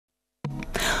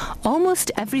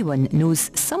Almost everyone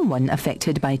knows someone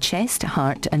affected by chest,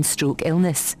 heart and stroke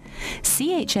illness.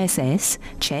 CHSS,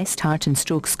 Chest, Heart and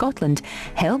Stroke Scotland,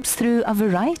 helps through a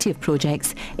variety of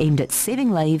projects aimed at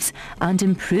saving lives and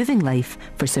improving life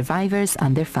for survivors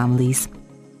and their families.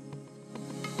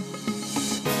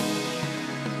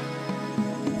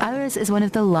 Ours is one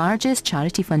of the largest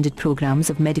charity-funded programmes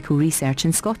of medical research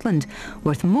in Scotland,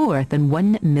 worth more than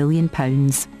 £1 million.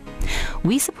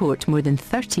 We support more than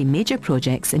 30 major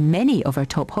projects in many of our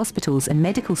top hospitals and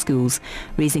medical schools,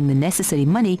 raising the necessary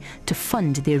money to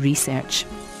fund their research.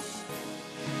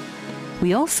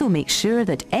 We also make sure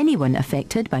that anyone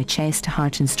affected by chest,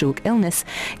 heart and stroke illness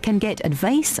can get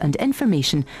advice and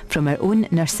information from our own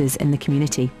nurses in the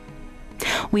community.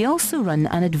 We also run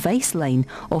an advice line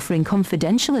offering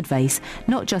confidential advice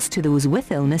not just to those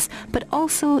with illness but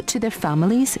also to their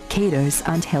families, carers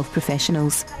and health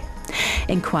professionals.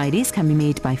 Inquiries can be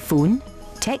made by phone,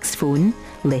 text phone,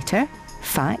 letter,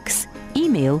 fax,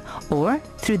 email or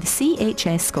through the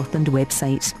CHS Scotland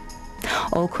website.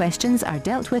 All questions are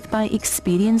dealt with by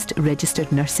experienced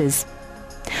registered nurses.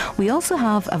 We also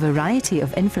have a variety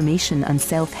of information and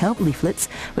self-help leaflets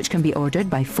which can be ordered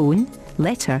by phone,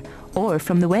 letter or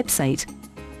from the website.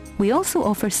 We also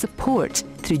offer support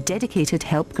through dedicated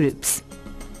help groups.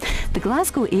 The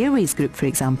Glasgow Airways group, for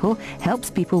example, helps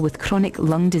people with chronic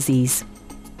lung disease.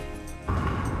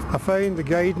 I find the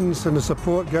guidance and the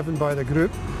support given by the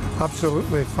group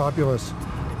absolutely fabulous.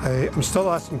 I'm still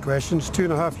asking questions.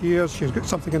 2.5 years, she's got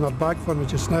something in her bag for me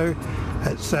just now.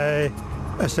 It's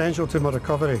essential to my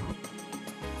recovery.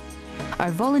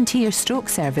 Our volunteer stroke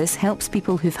service helps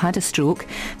people who've had a stroke,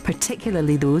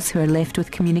 particularly those who are left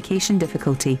with communication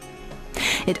difficulty.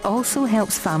 It also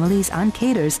helps families and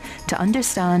carers to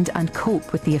understand and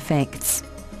cope with the effects.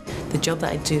 The job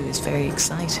that I do is very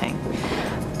exciting,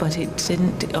 but it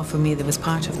didn't offer me, there was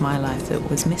part of my life that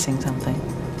was missing something.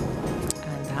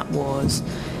 And that was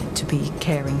to be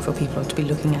caring for people, to be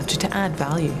looking after, to add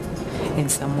value in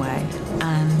some way.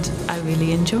 And I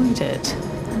really enjoyed it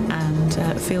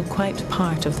and feel quite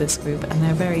part of this group, and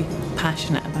they're very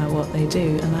passionate about what they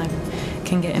do and I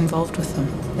can get involved with them.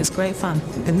 It's great fun.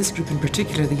 In this group in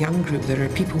particular, the young group, there are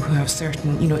people who have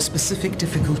certain, specific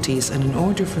difficulties, and in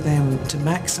order for them to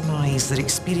maximise their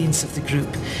experience of the group,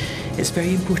 it's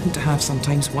very important to have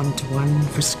sometimes one-to-one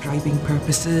for scribing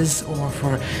purposes or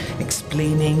for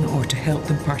explaining or to help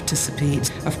them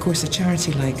participate. Of course, a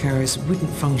charity like ours wouldn't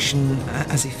function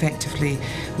as effectively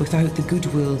without the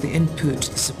goodwill, the input,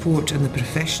 the support and the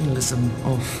professionalism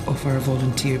of our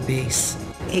volunteer base.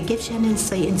 It gives you an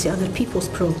insight into other people's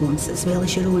problems as well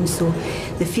as your own, so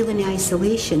the feeling of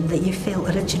isolation that you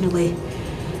felt originally,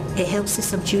 it helps to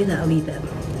subdue that a wee bit.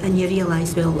 And you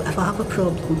realise, well, if I have a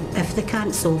problem, if they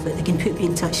can't solve it, they can put me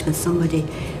in touch with somebody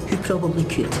who probably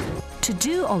could. To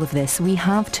do all of this, we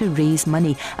have to raise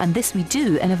money, and this we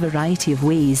do in a variety of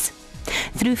ways.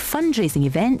 Through fundraising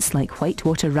events like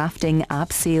whitewater rafting,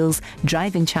 abseils,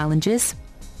 driving challenges.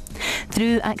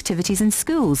 Through activities in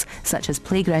schools, such as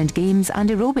playground games and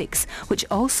aerobics, which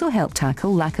also help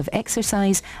tackle lack of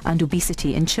exercise and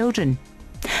obesity in children.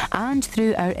 And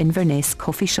through our Inverness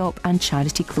coffee shop and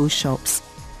charity clothes shops.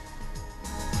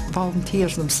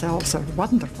 Volunteers themselves are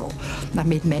wonderful. I've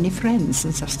made many friends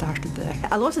since I started there.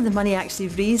 A lot of the money actually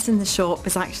raised in the shop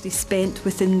is actually spent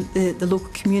within the local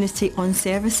community on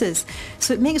services.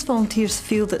 So it makes volunteers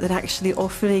feel that they're actually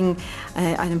offering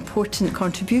an important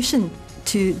contribution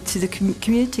to the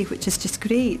community, which is just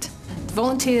great.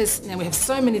 Volunteers, we have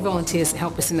so many volunteers that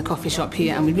help us in the coffee shop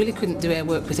here, and we really couldn't do our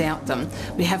work without them.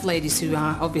 We have ladies who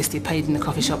are obviously paid in the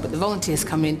coffee shop, but the volunteers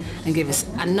come in and give us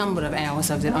a number of hours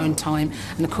of their own time,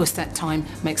 and of course that time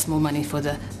makes more money for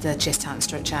the Chest, Heart and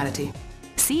Stroke charity.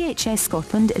 CHS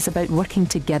Scotland is about working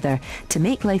together to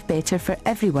make life better for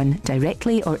everyone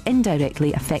directly or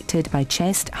indirectly affected by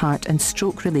chest, heart and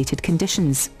stroke related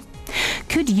conditions.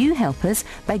 Could you help us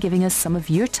by giving us some of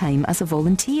your time as a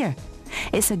volunteer?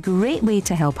 It's a great way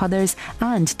to help others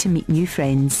and to meet new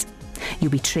friends.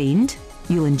 You'll be trained,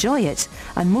 you'll enjoy it,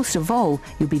 and most of all,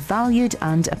 you'll be valued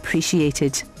and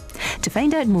appreciated. To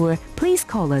find out more, please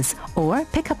call us or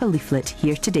pick up a leaflet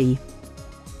here today.